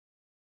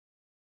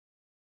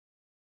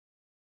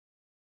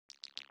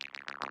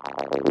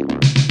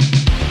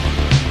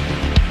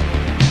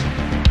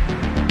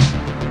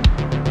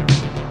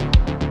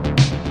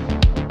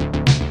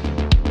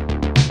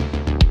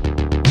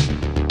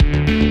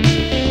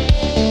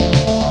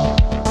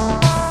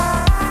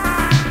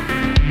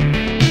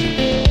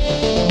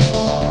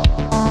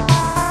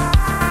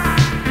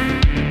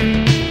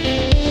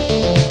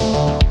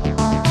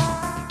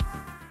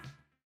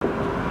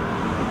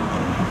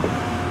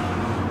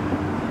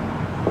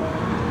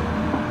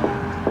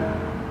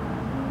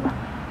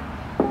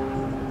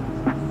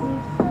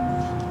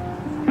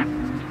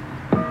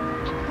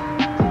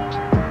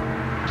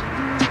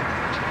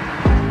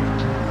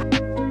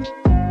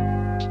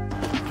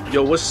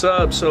Yo, what's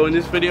up? So in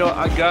this video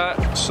I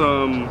got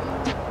some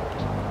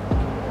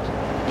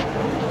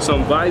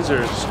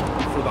visors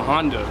for the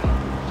Honda.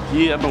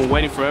 Yeah, I've been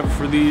waiting forever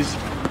for these.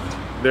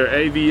 They're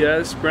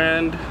AVS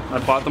brand. I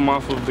bought them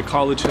off of the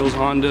College Hills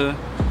Honda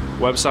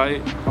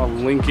website. I'll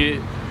link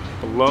it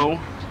below.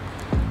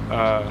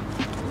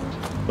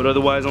 But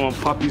otherwise I'm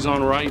gonna pop these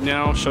on right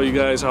now, show you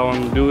guys how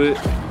I'm gonna do it.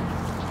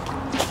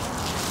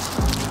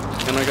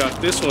 And I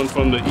got this one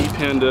from the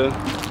ePanda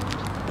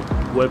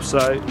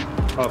website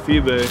off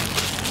eBay.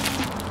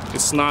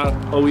 It's not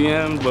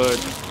OEM, but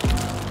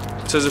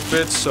it says it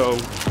fits, so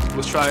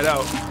let's try it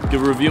out,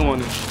 give a review on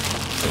it.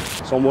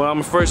 So what I'm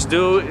gonna first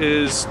do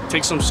is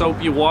take some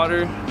soapy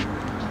water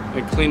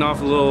and clean off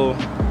the little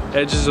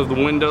edges of the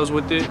windows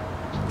with it,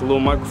 the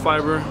little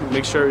microfiber,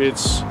 make sure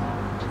it's,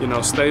 you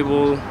know,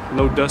 stable,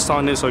 no dust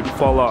on it so it can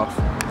fall off.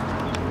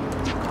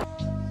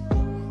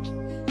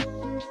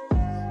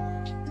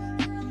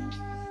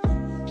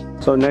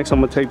 So next I'm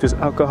gonna take this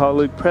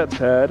alcoholic prep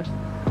pad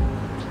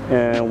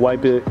and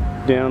wipe it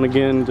down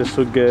again just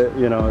to get,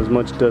 you know, as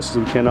much dust as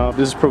we can off.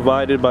 This is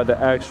provided by the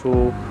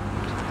actual,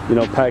 you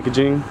know,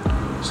 packaging,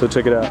 so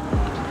check it out.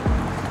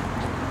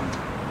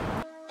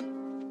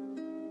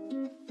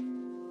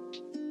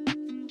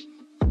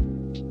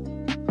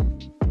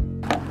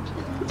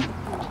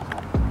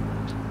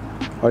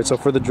 Alright, so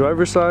for the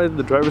driver's side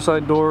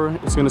door,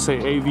 it's gonna say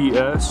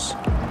AVS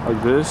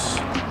like this.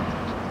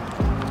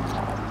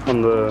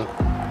 On the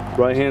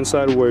right hand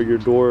side where your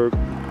door,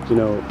 you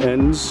know,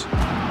 ends,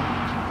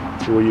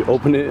 where you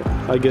open it,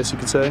 I guess you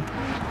could say.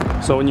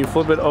 So when you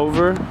flip it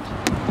over,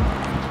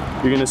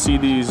 you're gonna see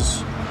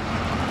these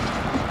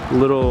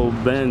little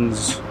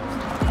bends.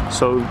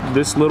 So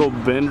this little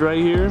bend right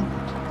here,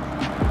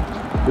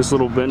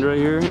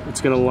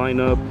 it's gonna line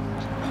up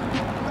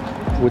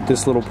with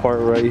this little part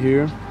right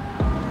here.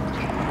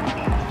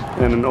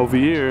 And then over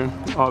here,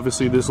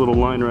 obviously this little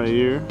line right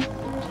here,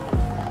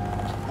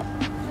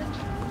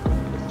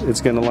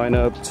 it's gonna line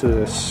up to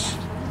this.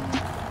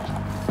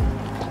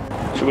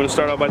 So we're gonna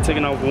start off by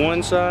taking off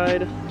one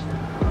side,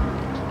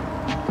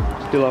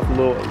 peel off a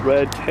little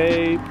red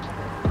tape.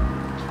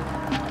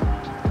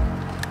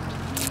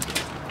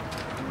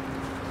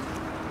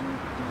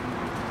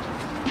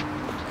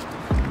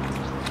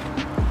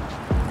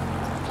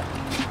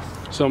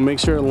 So make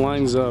sure it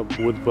lines up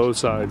with both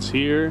sides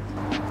here.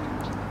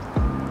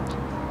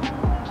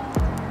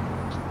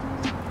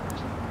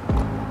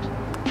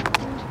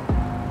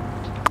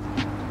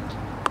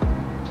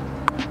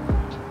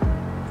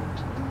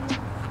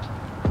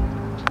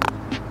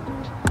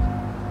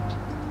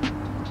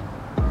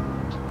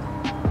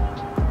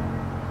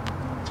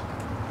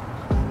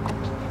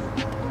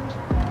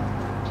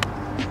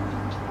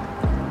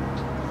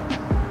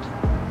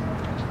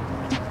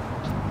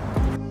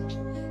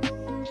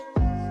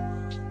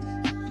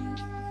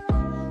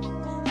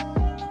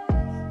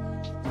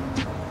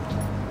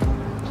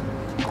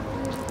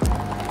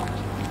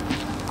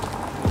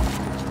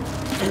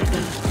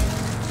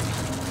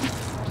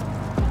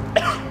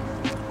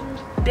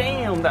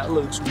 Damn, that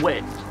looks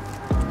wet.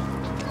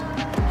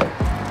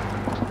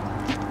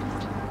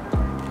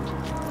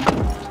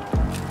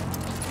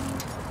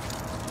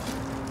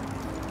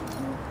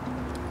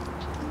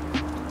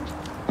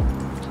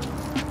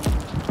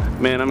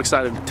 Man, I'm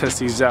excited to test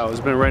these out. It's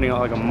been raining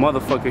like a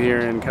motherfucker here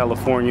in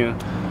California,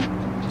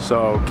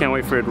 so can't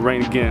wait for it to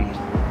rain again.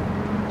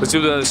 Let's do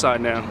the other side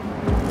now.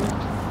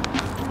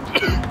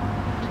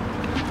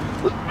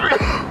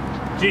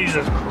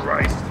 Jesus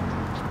Christ.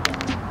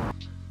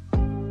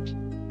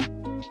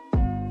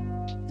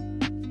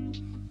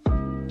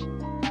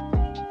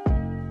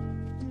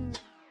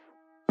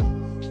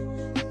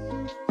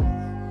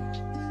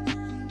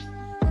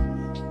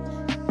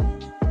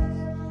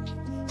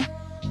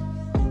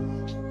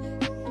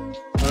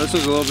 This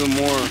is a little bit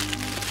more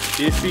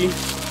iffy,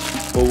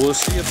 but we'll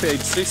see. I paid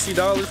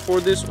 $60 for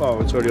this. Oh,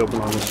 it's already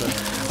open on this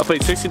side. I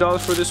paid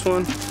 $60 for this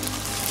one,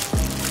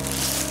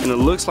 and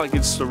it looks like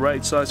it's the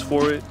right size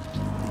for it.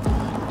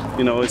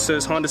 You know, it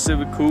says Honda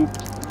Civic Coupe,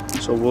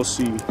 so we'll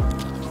see.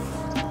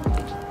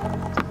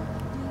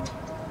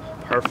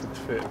 Perfect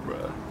fit,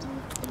 bruh.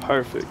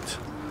 Perfect.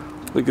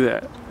 Look at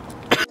that.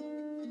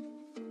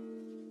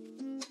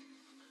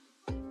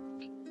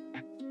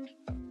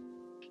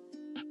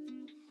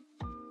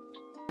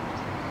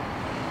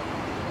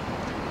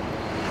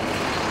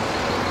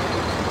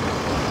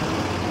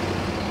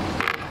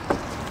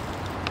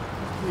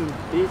 moving,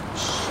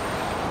 bitch.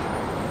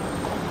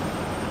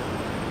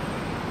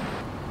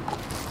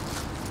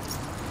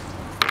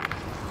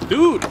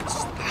 Dude,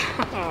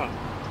 stop.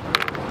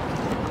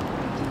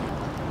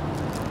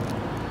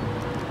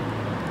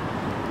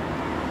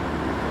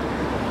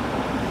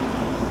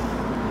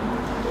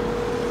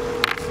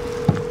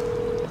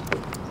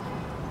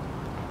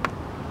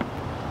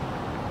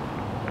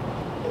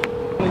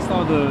 I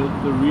installed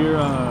the rear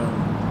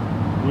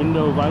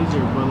window visor,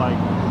 but like,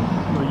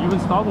 you've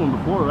installed one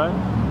before, right?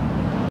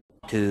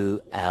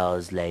 2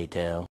 hours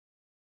later.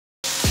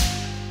 Well,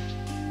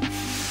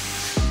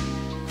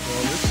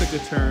 this took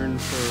a turn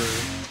for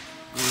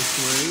worse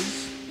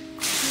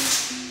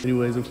ways.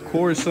 Anyways, of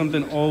course,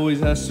 something always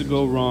has to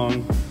go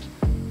wrong.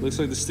 Looks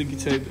like the sticky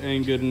tape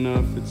ain't good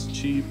enough. It's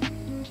cheap,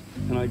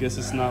 and I guess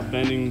it's not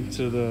bending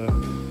to the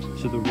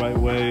right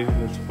way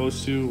that's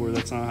supposed to, or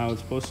that's not how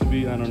it's supposed to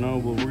be. I don't know,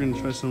 but we're gonna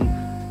try some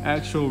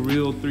actual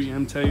real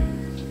 3M tape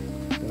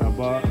that I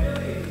bought.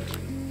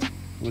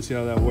 Let's see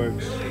how that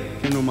works.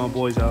 Came to my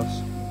boy's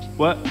house.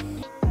 What?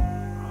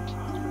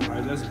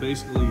 Alright, that's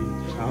basically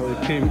how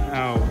it came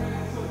out.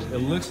 It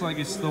looks like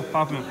it's still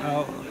popping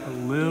out a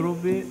little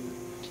bit.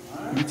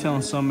 You can tell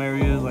in some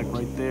areas, like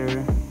right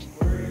there.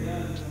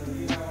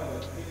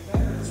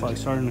 It's like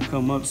starting to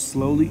come up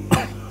slowly.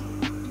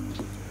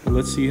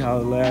 Let's see how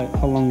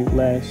long it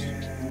lasts.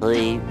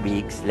 3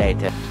 weeks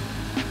later.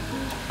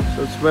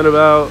 So it's been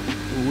about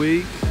a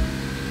week,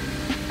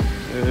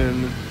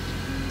 and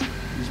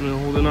he's been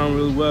holding on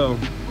really well.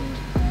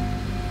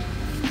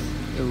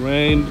 It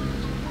rained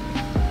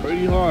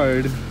pretty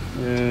hard,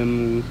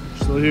 and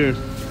still here,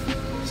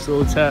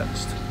 still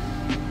attached.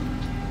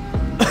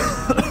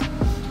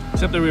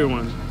 Except the rear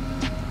one.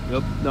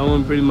 Yep, that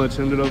one pretty much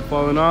ended up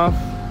falling off.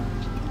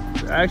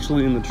 It's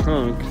actually in the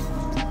trunk.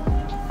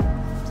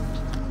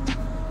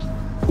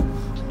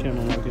 Can't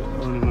unlock it.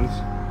 Oh, anyways.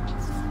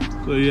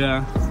 But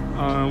yeah,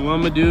 what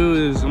I'm gonna do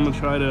is I'm gonna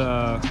try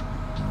to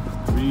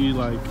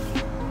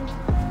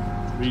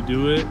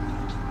redo it.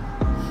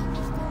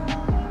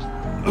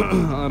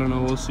 I don't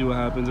know, we'll see what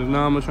happens. If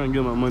not, I'm gonna try and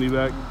get my money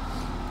back.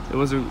 It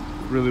wasn't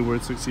really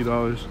worth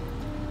 $60.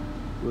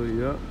 But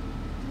yeah,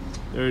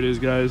 there it is,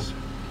 guys.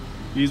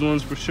 These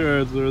ones for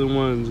sure, they're the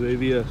ones,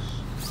 AVS.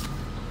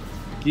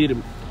 Get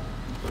them.